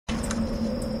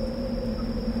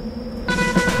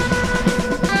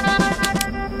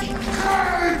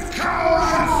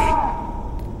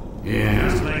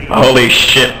Holy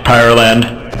shit, Pyroland.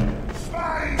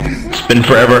 It's been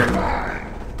forever.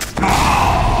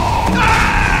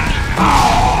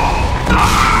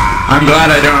 I'm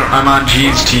glad I'm on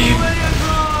G's team.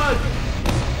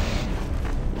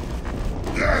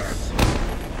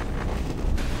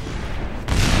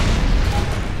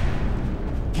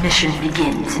 Mission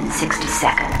begins in 60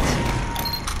 seconds.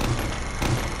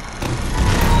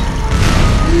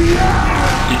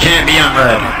 You can't be on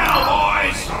red.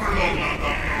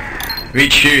 We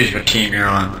choose what team you're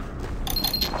on.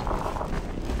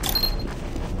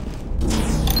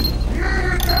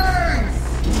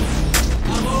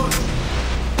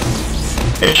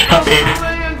 It's puppy.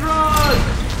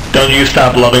 Don't you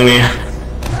stop loving me.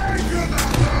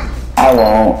 I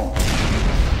won't.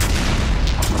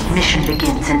 Mission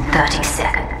begins in 30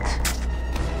 seconds.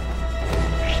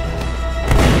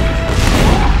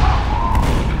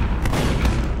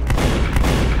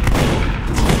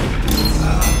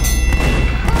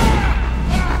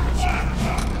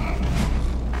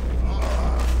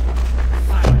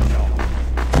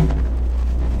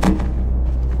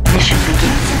 Mission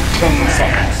begins in 10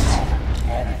 seconds.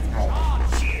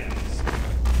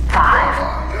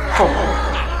 5, 4,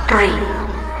 3,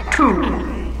 2,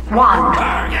 1.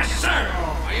 Yes, sir!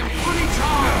 I am fully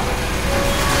charged!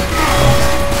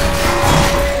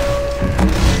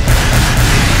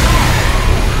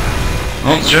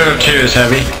 Oh, 02 is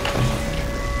heavy.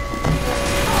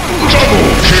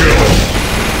 Double kill!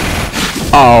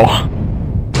 Oh.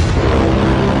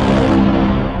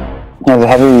 There's a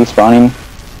heavy respawning.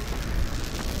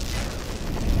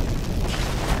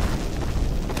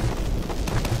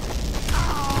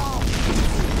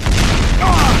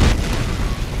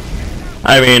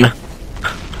 I mean...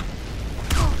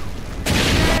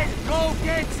 Go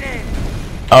get it!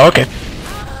 Oh, okay.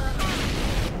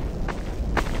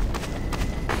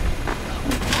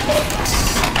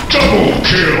 Double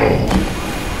kill!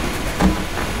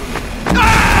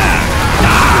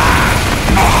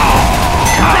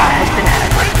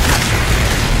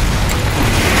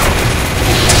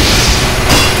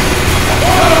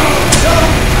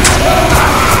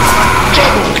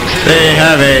 They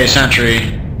have a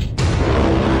sentry.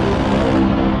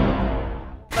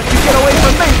 Get away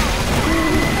from me!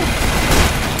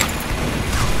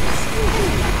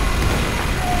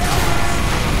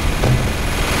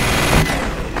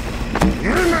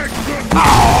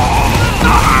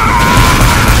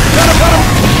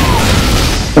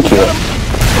 Thank you.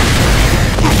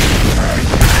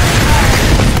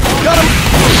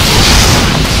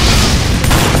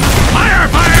 Fire!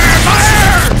 Fire!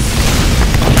 Fire!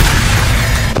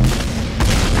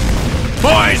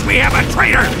 Boys, we have a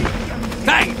traitor!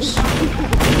 Thanks!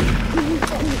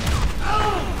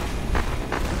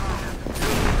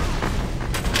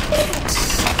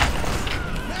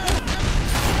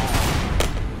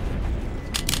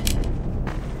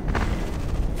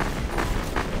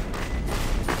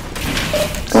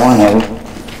 Go on, Eddie.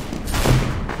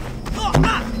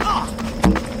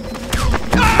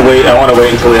 Wait, I want to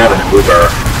wait until we have a blue bar.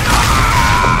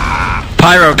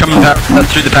 Pyro coming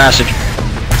through the passage.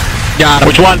 Got him.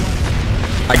 Which one?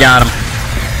 I got him.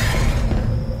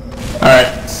 Alright.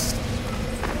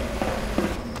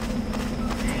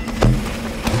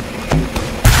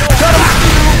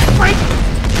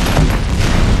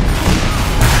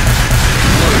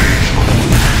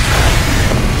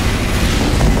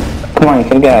 Come on, you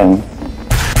could've got him.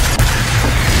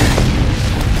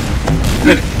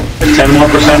 10 more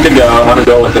percent to go. I want to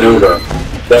go with an Uber.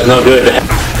 That's no good to have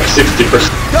 60%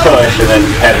 push and then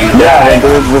have you die. Yeah,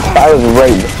 the spy was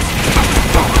right.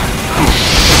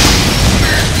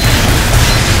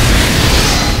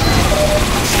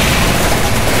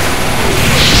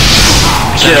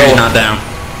 Sentry's not down.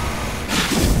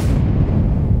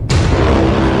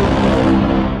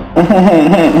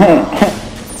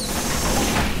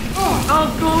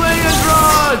 Uncle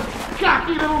Leandrod!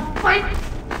 Cocky little freak!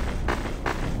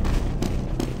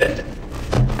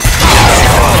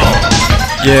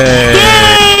 Yay!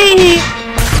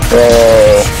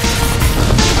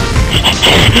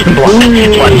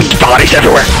 Blood bodies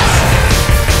everywhere.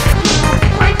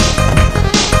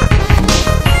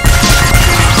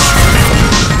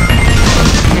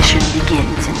 Mission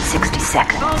begins in 60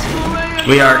 seconds.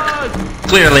 We are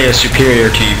clearly a superior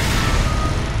team.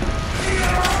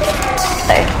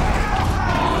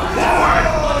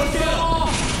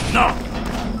 No!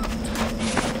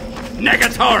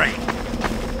 Negatory!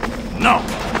 No!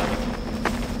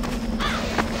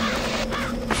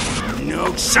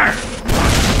 No, sir!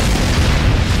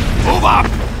 Move up!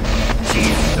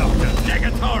 Jeez, Dr.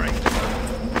 Negatory!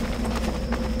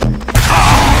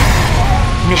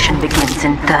 Mission begins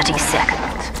in 30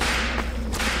 seconds.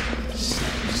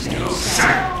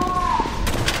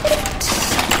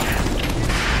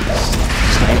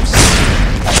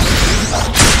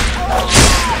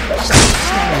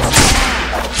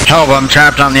 Help, I'm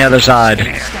trapped on the other side.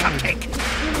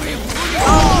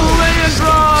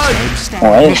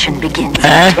 What? Mission begins in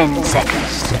 10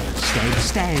 seconds.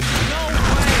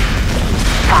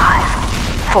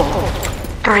 5, 4,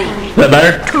 3, Is that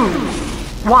better? 2,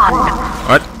 1.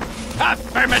 What?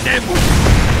 Affirmative!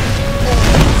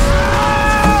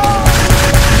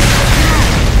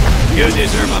 You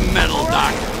deserve a medal,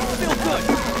 Doc. Feel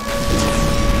good.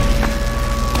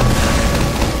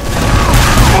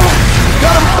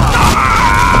 Got him!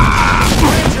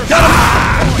 Got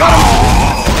him! Got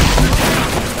him!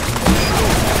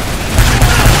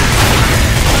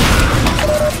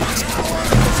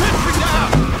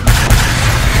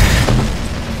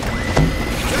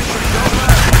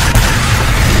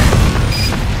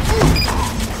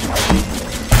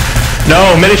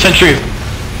 No, mini-sentry.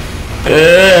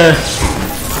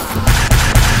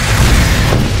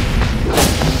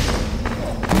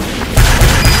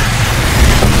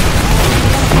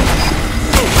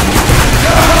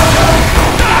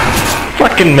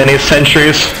 Fucking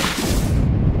mini-sentries.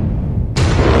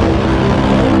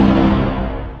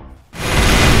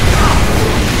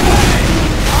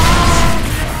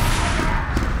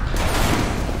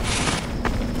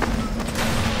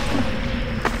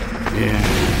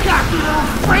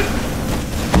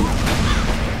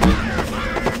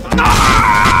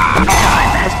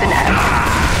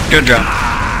 Good job.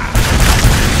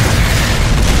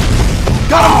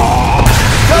 Got him!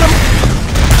 Got him!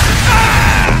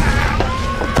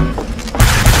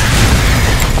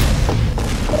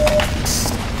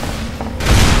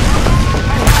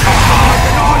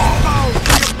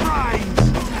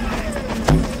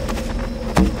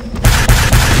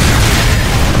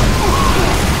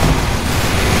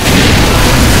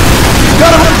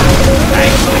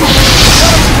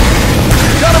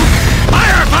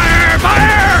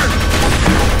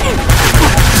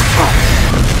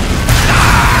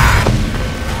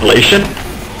 Relation?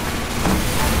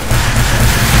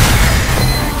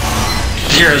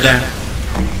 Zero's down.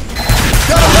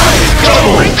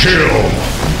 Double kill!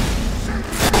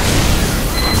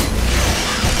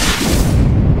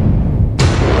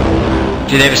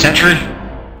 Do they have a sentry?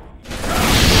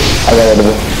 I got rid of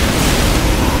it.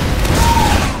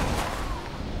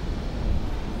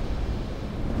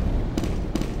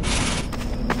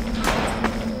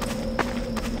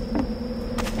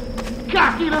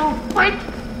 Cocky little freak!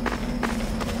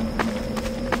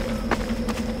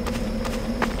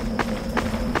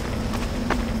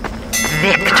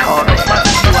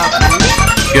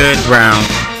 Good round.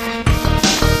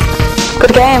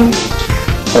 Good game.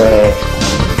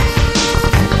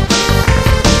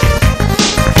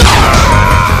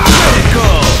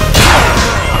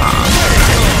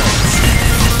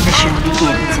 Mission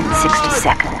begins in 60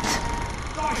 seconds.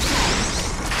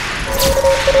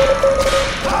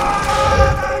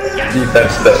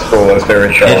 Defense of that school is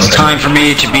very challenging. It's time for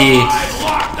me to be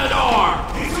Lock the door!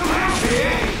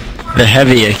 the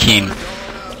heavy Akeem.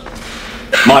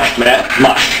 Mush, Matt,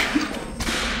 mush.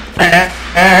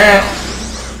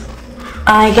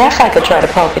 I guess I could try to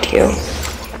pocket you.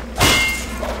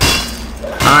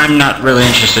 I'm not really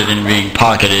interested in being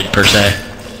pocketed per se.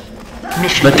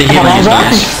 Mission But the begins healing is in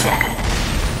nice. 60 seconds.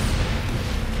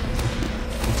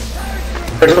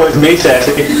 There's always me,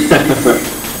 Sassy.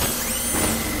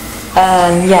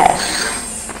 Yes.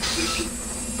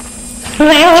 You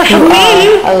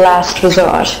are a last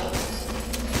resort.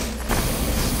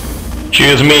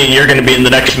 Choose me, you're gonna be in the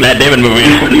next Matt Damon movie.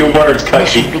 Your words cut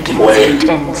Mission me begins away. in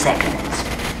 10 seconds.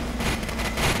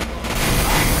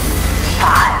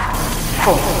 5,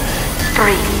 4,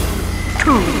 3,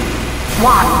 2,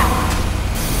 1.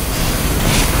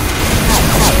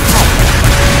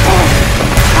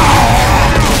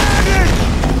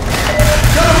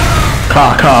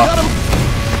 Caw.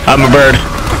 I'm a bird.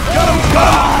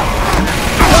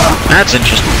 That's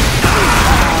interesting.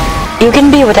 You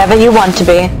can be whatever you want to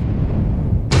be.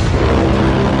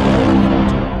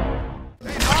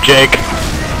 Jake.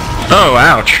 Oh,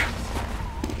 ouch.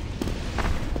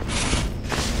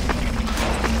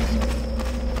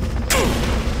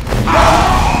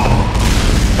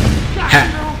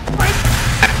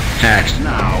 Hacked.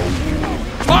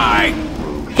 Bye!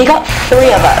 He got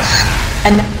 3 of us.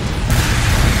 And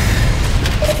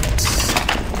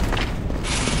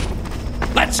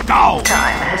Let's go!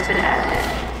 Time has been added.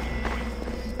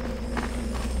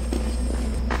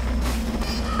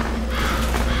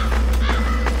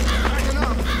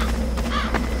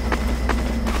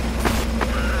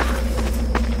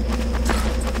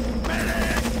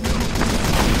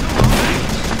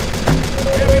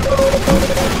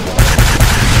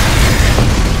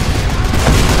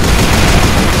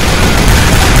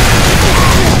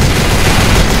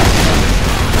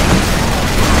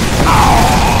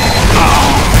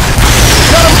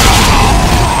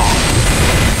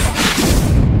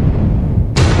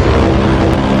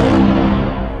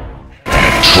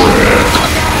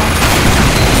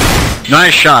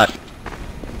 Nice shot.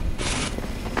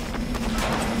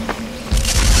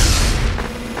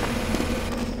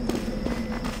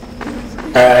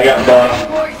 Alright, I got buff.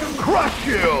 Going to crush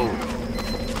you.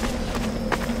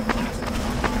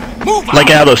 Move out. Like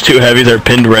how those two heavies are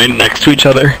pinned right next to each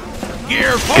other.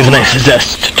 Gear forward. Gives a nice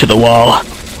zest to the wall.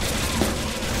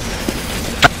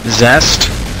 Zest?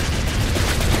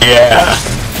 Yeah.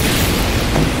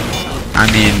 I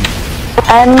mean...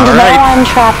 And All now right. I'm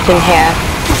trapped in here.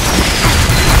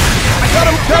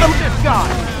 Cut him, this guy.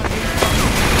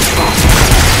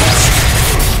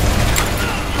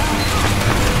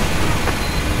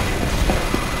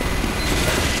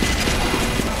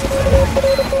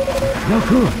 You're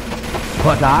good,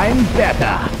 but I'm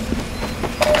better.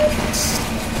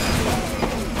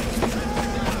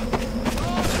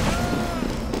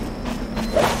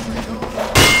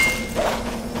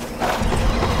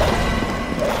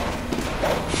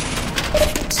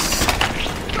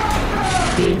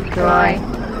 Destroy.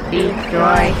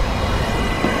 Destroy.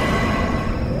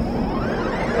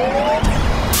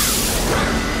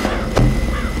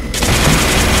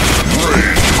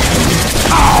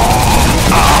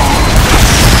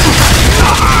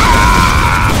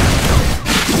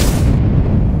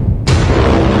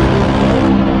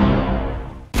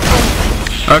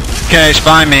 Okay,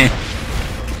 spy me.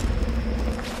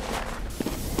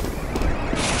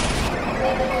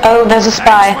 Oh, there's a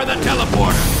spy. For the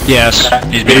teleporter. Yes,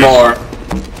 he's Be being more.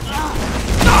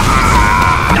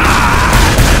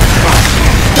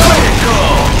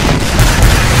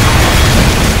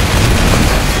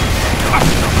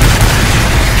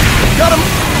 Got him.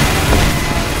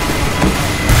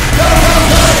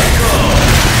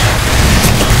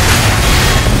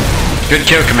 Good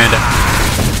kill, Commander.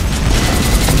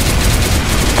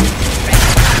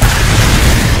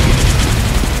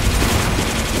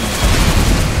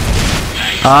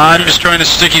 I'm destroying the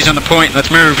stickies on the point.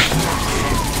 Let's move.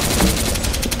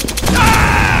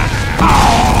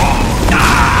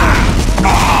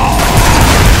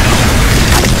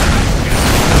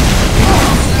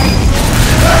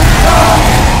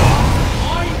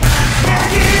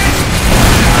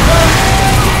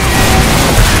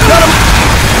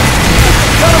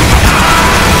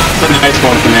 Nice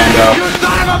one, Commando. You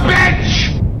son of a bitch!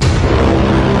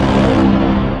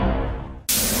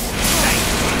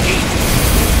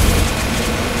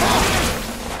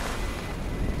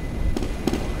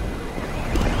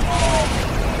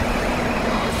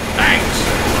 Thanks.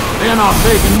 They're not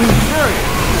taking me serious.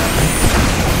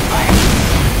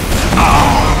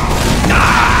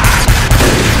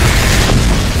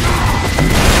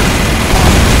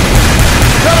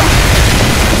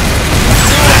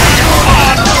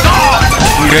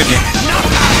 Good.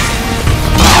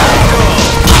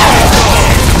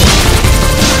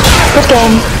 Good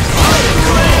game.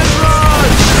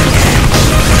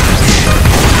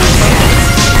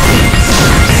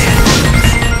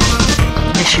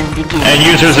 Mission begins. And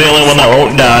user's the only one that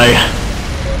won't die.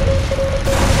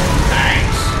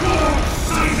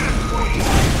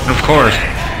 Of course.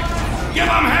 Give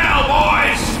them hell,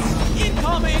 boys!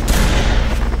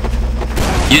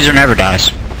 User never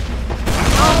dies.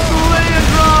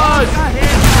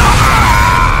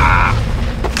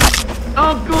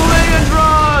 Uncle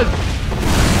Leandros!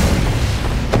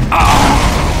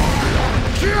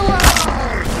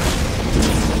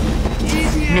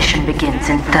 Mission begins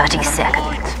in 30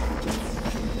 seconds.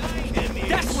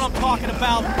 That's what I'm talking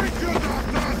about!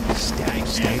 Stay.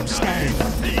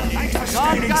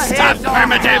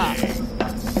 Affirmative!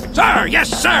 Sir, yes,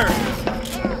 sir!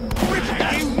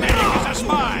 That medic is a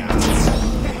spy!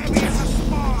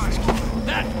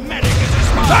 That medic is a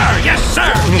spy! Sir, yes, sir!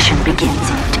 Mission begins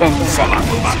in 10 seconds.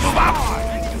 Move up!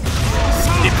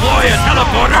 Deploy a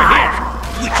teleporter here!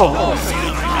 4,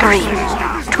 3,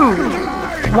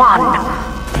 2,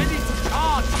 1.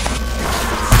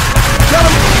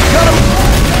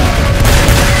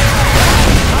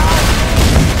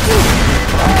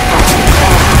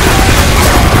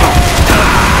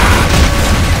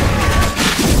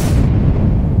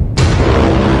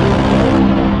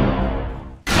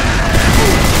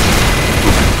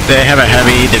 They have a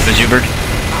heavy Divizuber.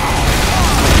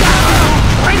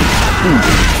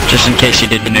 Just in case you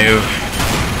didn't know.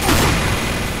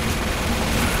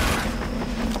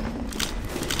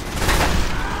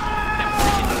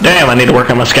 Damn, I need to work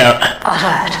on my scout.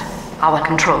 Alert. Our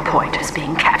control point is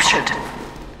being captured.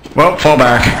 Well, fall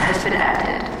back. Has been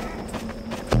added.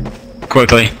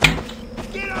 Quickly.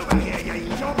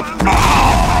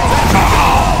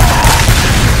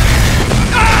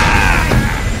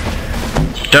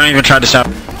 Don't even try to stop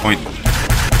point.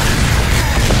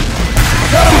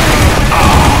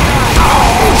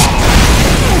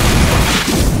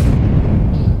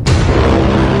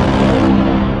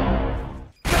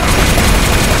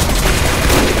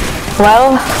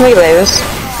 Well, we lose.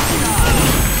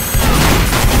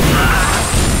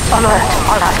 Alert.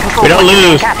 All that control We don't points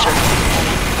being lose. captured.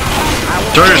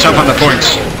 Throw yourself on the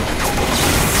points.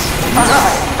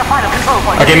 Alert. The final control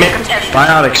point Okay, is being ma- contested.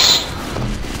 Biotics.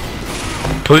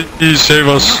 Please save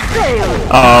us. Failed.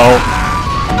 Oh.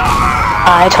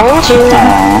 I told you.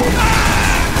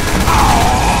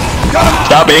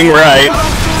 Stop being right.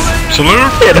 Salute.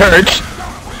 It hurts.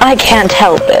 I can't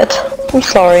help it. I'm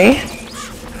sorry.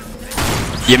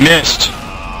 You missed.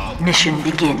 Mission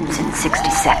begins in 60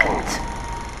 seconds.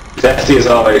 Zesty is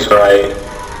always right.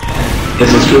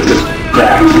 Mrs. Truth is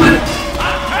cracked.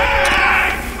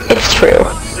 It's true.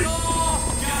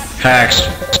 Hacks.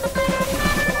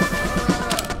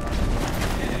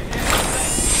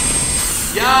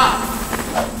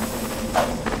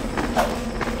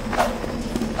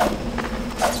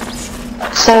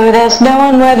 So there's no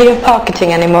one worthy of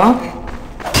pocketing anymore?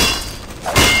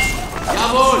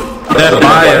 That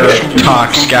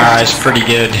biotox guy's pretty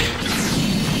good.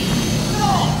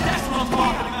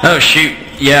 Oh shoot.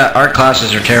 Yeah, art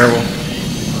classes are terrible.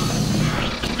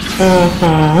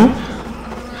 Mm-hmm.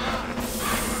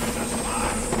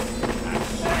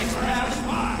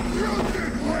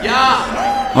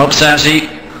 Well, Sassy.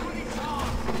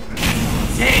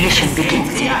 Mission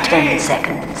begins in 10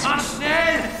 seconds.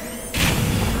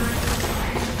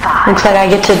 Looks like I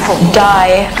get to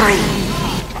die. 3,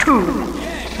 2,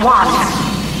 1.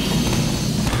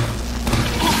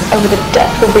 Over the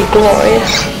death will be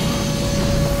glorious.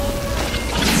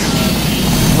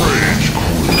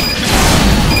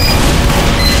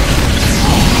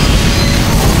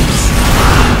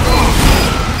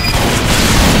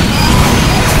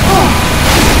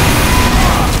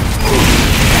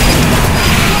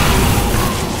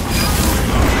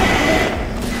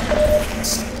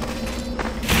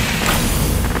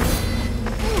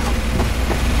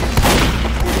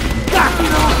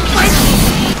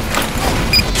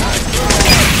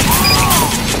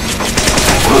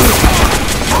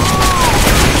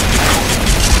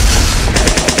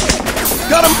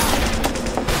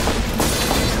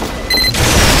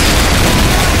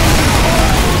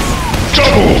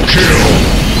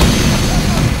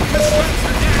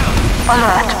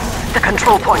 Alert. The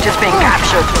control point is being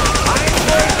captured.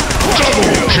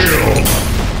 Double kill!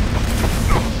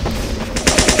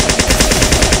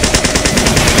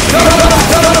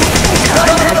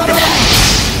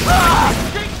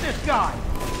 Take this guy!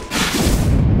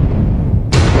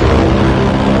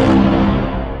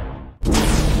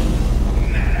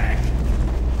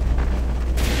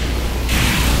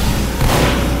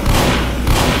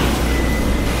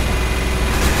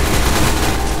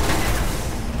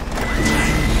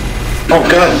 Oh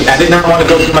god, I did not want to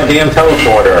go to my damn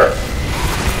teleporter.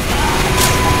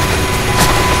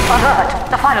 Alert.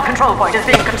 The final control point is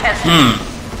being contested.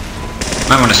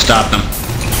 I want to stop them.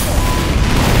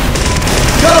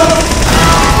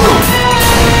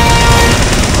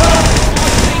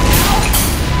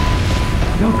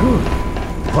 You're good,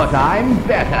 but I'm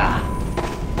better.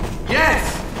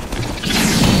 Yes!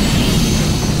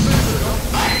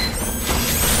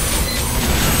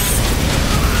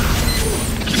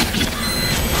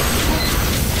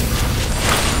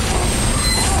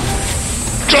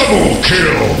 Double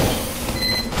kill!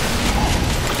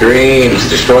 Dreams,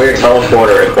 destroy your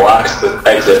teleporter. It blocks the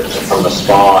exit from the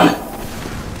spawn.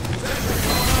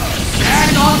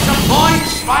 Stand on the point,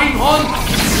 Schweinhund!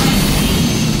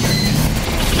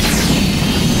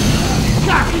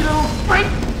 Got you, little freak!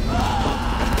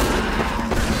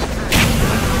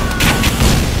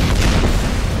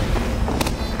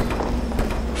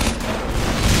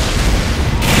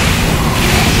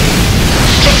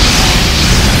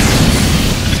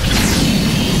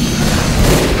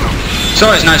 It's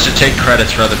always nice to take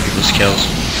credits for other people's kills.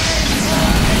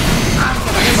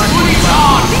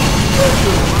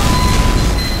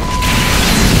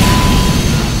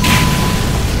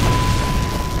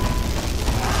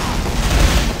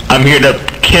 I'm here to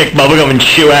kick bubblegum and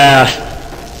chew ass.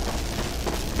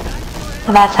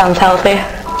 Well, that sounds healthy.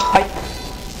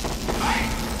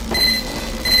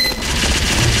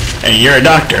 And you're a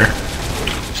doctor.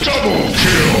 Double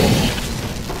kill!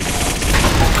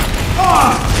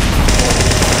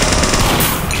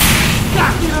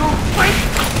 Got you, little freak!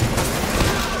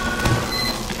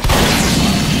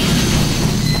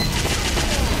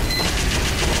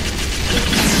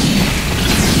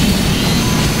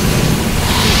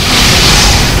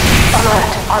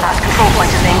 Alert. All that control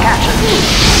point is being captured.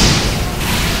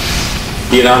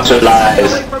 The announcer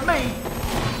lies. Wait for me!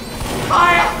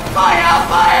 Fire! Fire!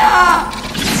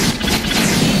 Fire!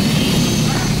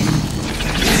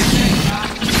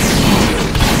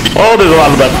 Oh, there's a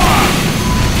lot of them.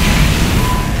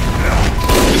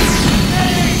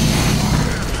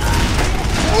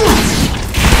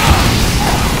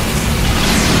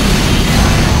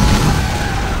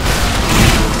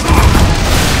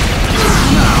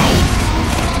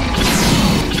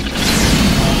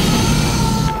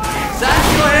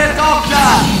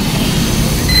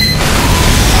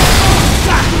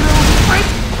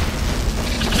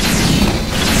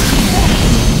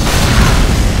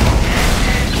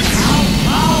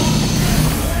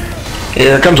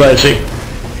 Here comes Icy.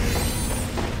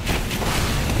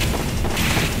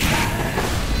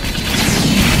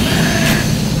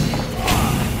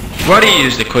 Why do you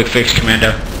use the quick fix,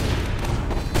 Commando?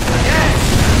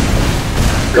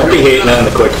 Don't be hating on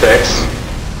the quick fix.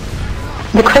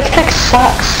 The quick fix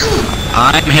sucks.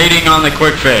 I'm hating on the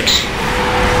quick fix.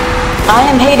 I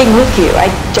am hating with you. I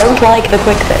don't like the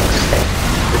quick fix.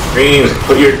 Dreams,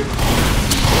 put your...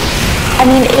 I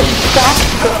mean, it's got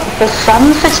for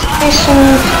some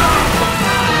situations.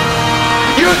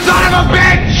 You son of a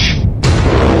bitch!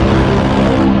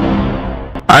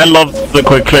 I love the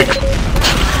quick fix.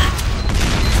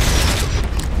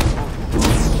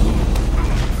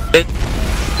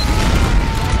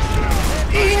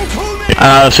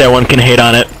 Honestly, one can hate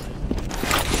on it.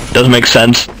 Doesn't make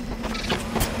sense.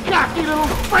 Cocky little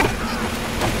frick!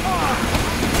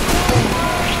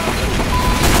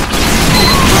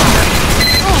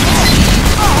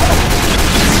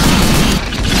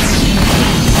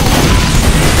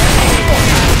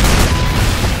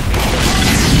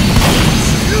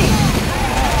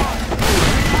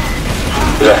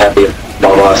 They're happy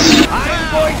about us.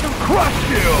 I'm going to crush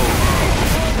you!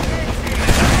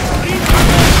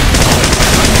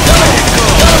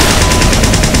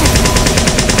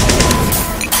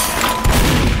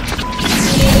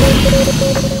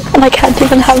 And I can't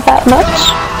even have that much.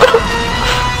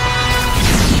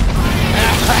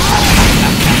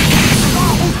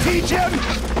 Teach him!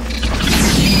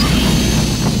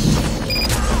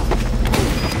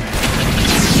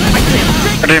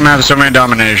 I didn't have so many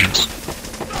dominations.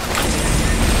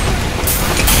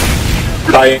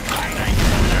 Bye.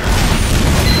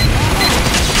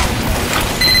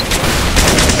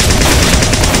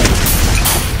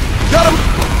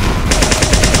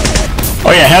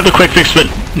 Oh yeah, have the quick fix, but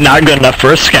not good enough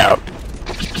for a scout.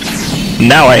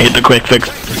 Now I hate the quick fix.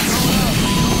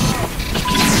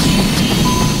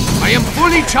 I am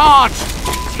fully charged!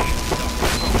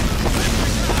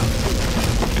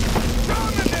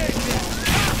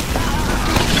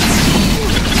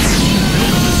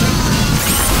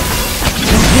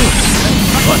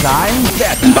 But I'm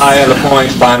better. Buy on the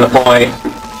point, buy on the point.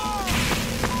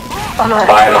 Alert.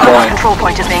 Buy on the point. Control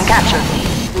point is being captured.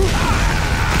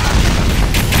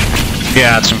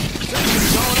 Yeah, it's...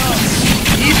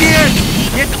 Idiot!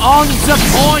 Get on the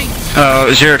point!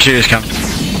 Oh, 02 is coming.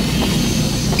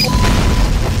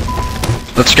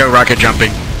 Let's go rocket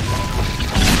jumping.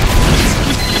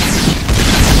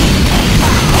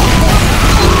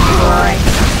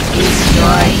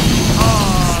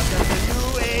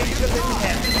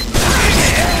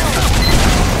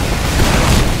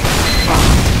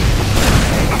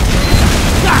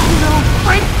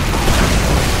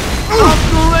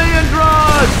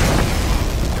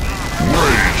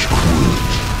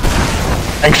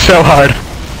 Thanks so hard.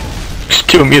 It's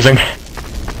too amusing.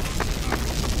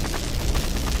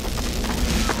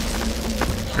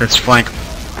 It's flank.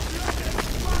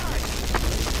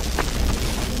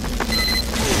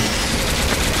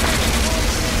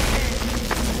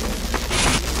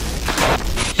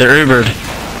 They're Ubered.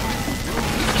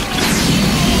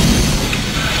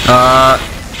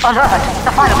 Alert.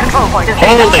 The final control point is being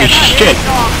Holy shit!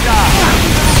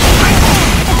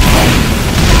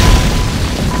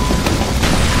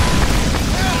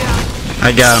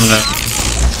 I got him though.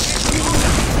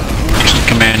 Just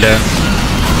Commando.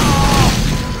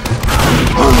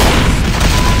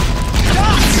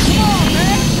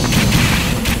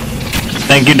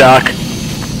 Thank you, Doc.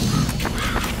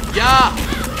 Yeah!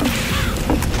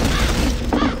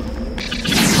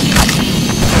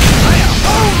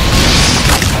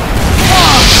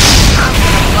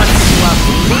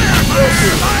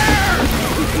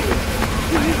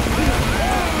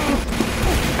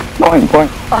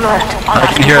 Point. Alert.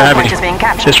 I can hear Control Abby. point is being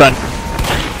captured. Just fine.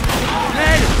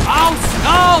 Out!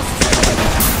 Out!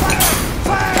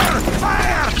 Fire!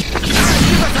 Fire!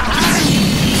 Give us a hand!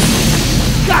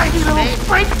 Guide you little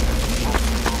freak!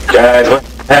 Guys, what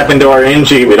happened to our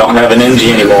NG? We don't have an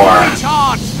NG anymore.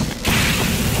 Charge!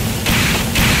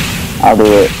 I'll do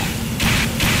it.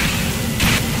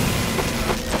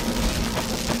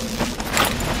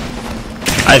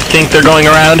 I think they're going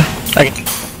around.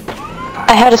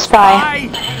 I had a spy. Aye!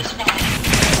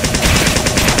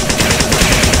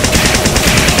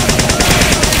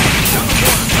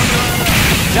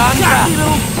 Cocky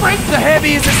little freak! The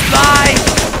heavy is a spy!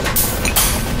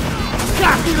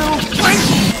 Cocky little freak!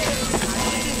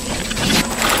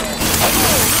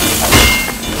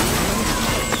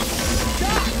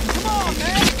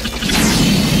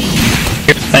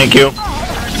 Thank you.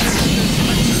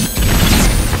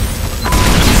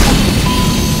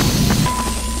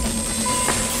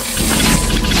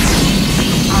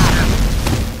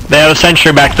 They have a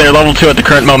sentry back there, level 2 at the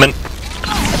current moment.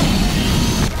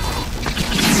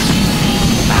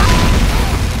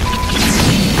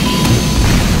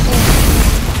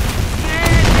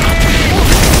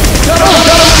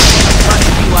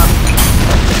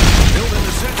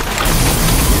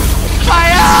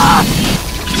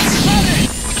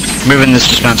 Moving this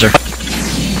dispenser.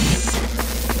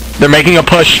 They're making a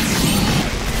push.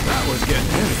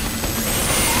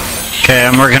 Okay,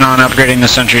 I'm working on upgrading the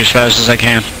sentry as fast as I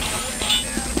can.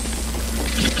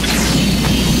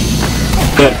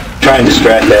 Good. Try and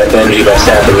distract that energy by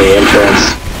sapping the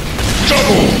entrance.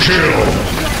 Double kill.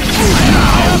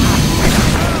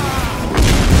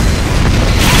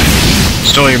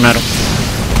 Stole your metal.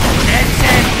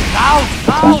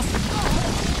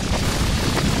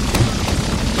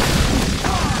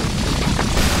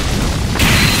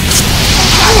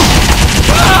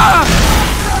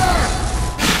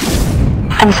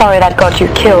 I'm sorry that got you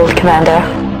killed, Commander.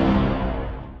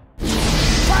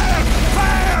 Fire!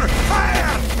 Fire!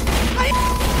 Fire!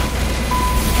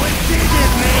 What did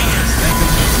it mean?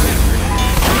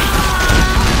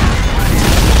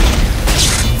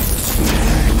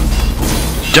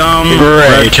 Dumb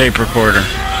red tape recorder.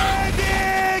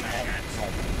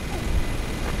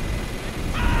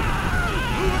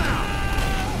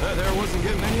 There wasn't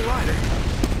getting any lighter.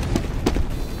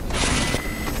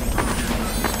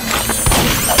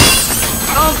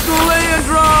 Uncle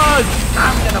Leandrod!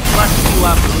 I'm gonna bust you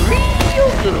up real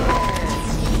good.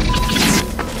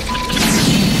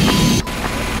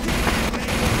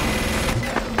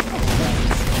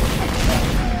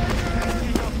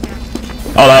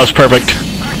 Oh, that was perfect.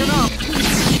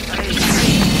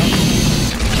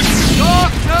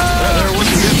 There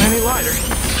wasn't getting any lighter.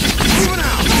 Moving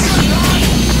out!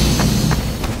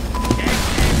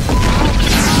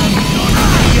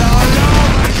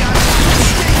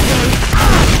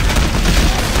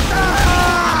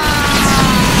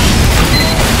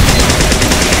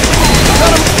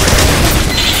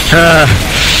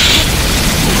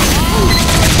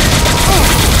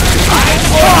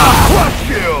 Crush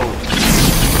you!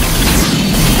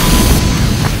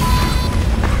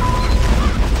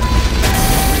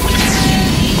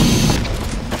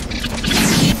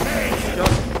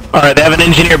 Alright, they have an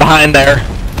engineer behind there.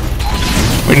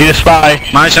 We need a spy.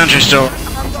 My sentry's still.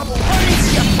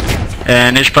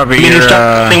 And it's probably We need to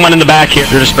start putting one in the back here.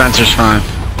 your dispenser's fine.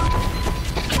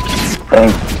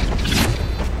 Thanks.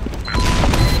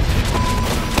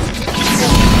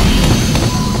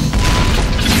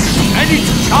 I need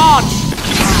to charge!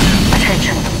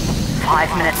 Attention.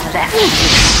 5 minutes left.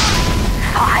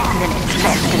 5 minutes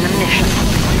left in the mission.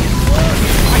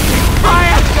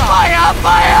 Fire! Fire!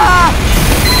 Fire!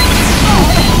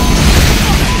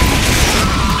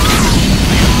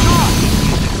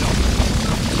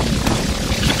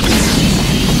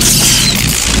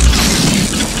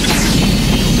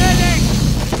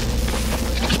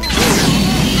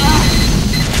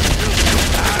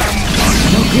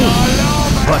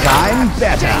 But I'm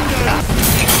better.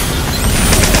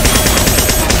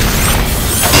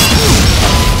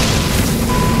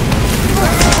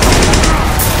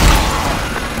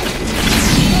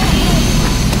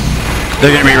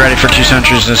 They're gonna be ready for 2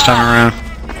 sentries this time around.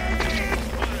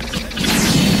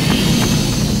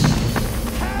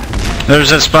 There's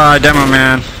that spy, demo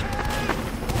man.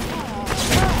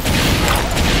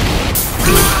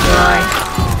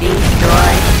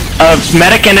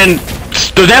 Medic and then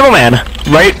the Devil Man,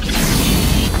 right?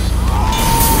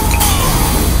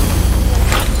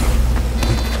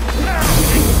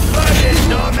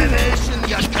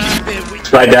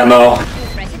 Spy demo.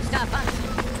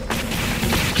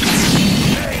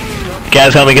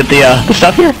 Guys, help me get the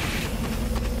stuff here.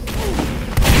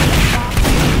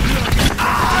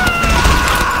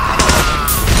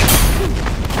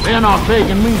 They're not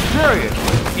taking me serious.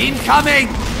 Incoming!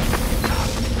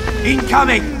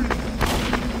 Incoming!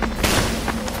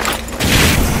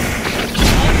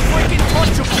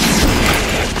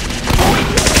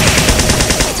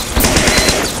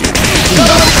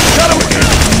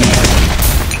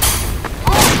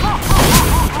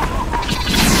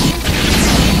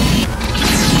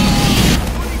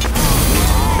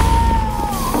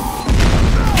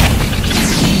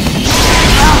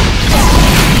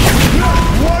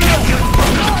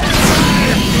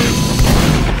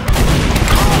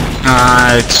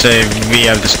 I'd say we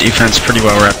have this defense pretty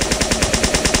well wrapped.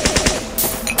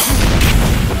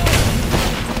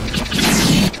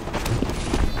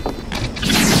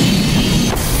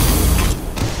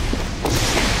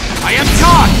 I am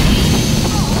charged!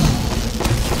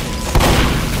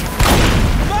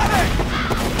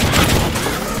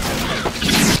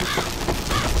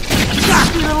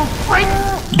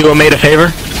 do a mate a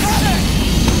favor?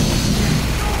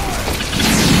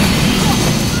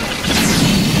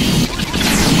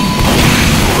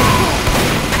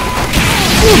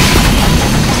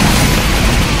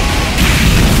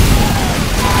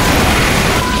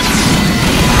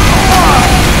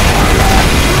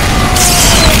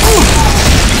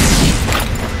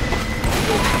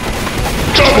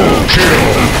 Double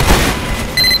kill!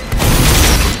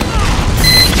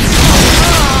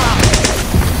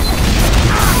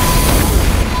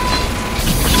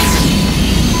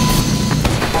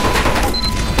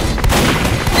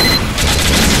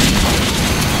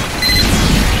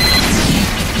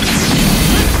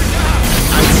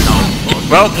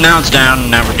 Well, now it's down,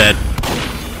 now we're dead.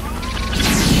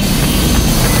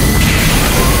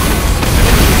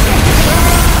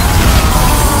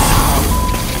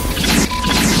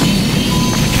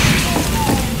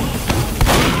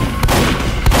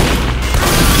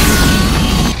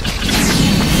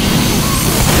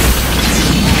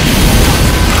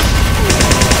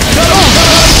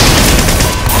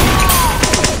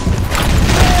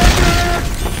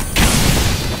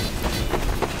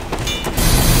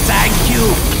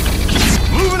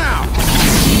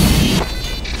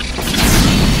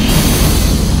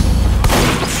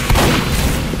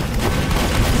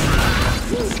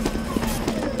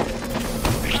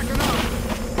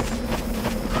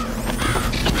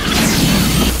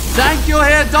 Thank you,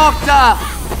 Herr Doctor!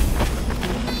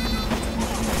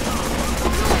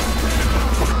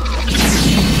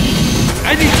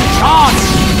 Ready to charge!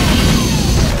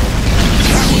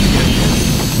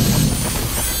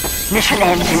 Mission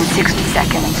ends in 60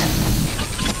 seconds.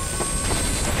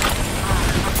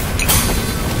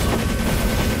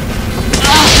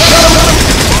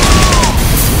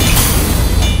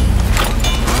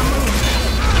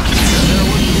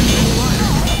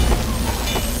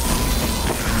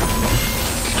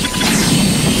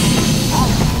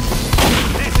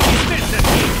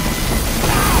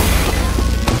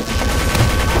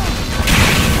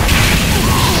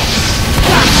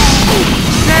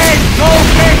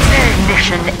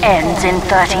 Mission ends in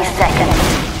 30 seconds.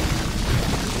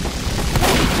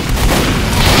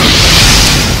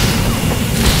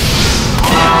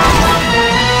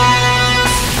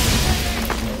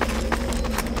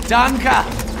 Danke!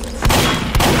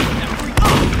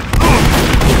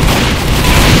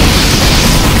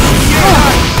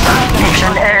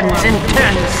 Mission ends in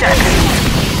 10 seconds.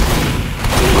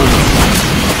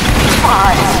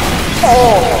 5, 4,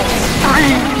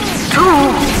 3, 2,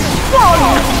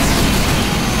 1.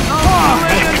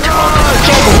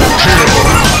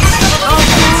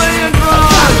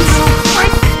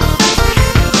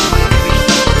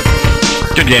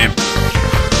 Good game.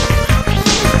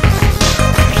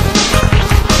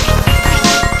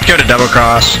 Let's go to double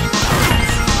cross.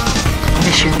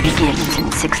 Mission begins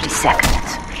in 60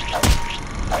 seconds.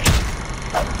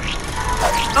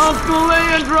 Auf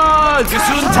Leandros!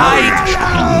 Gesundheit!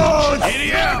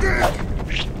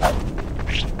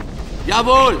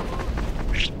 Jawohl!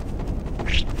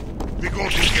 We go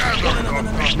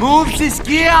together. Move this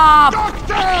gear up!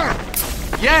 Doctor!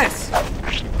 Yes!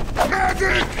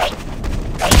 Medic!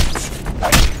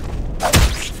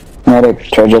 Medic,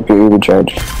 charge up your EV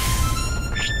charge.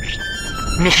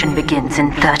 Mission begins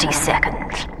in 30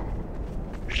 seconds.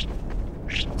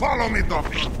 Follow me,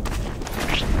 Doctor.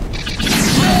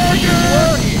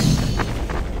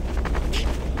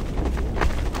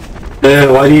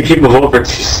 Why do you people vote for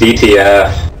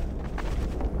CTF?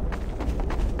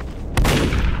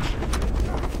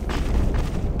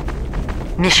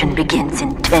 Mission begins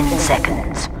in 10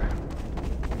 seconds.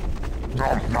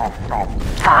 No, no, no.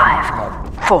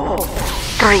 5, 4,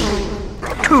 3,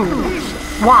 2,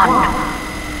 1.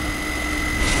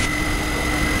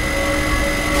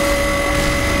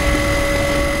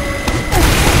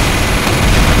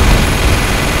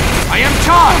 I am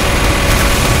charged!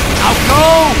 Now go!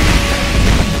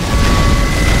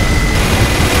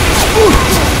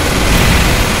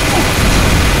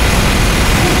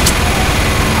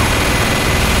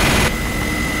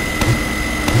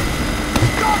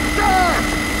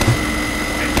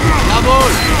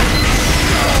 Jawohl!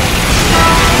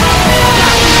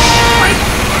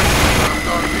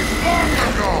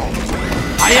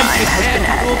 I am prepared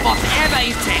to do whatever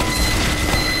it takes.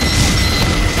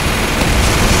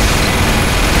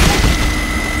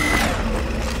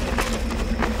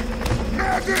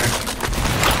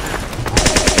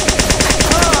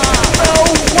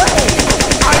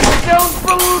 I don't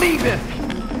believe it!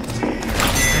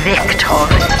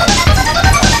 Victory!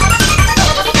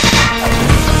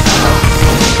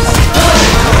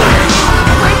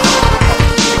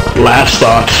 Last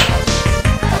thoughts.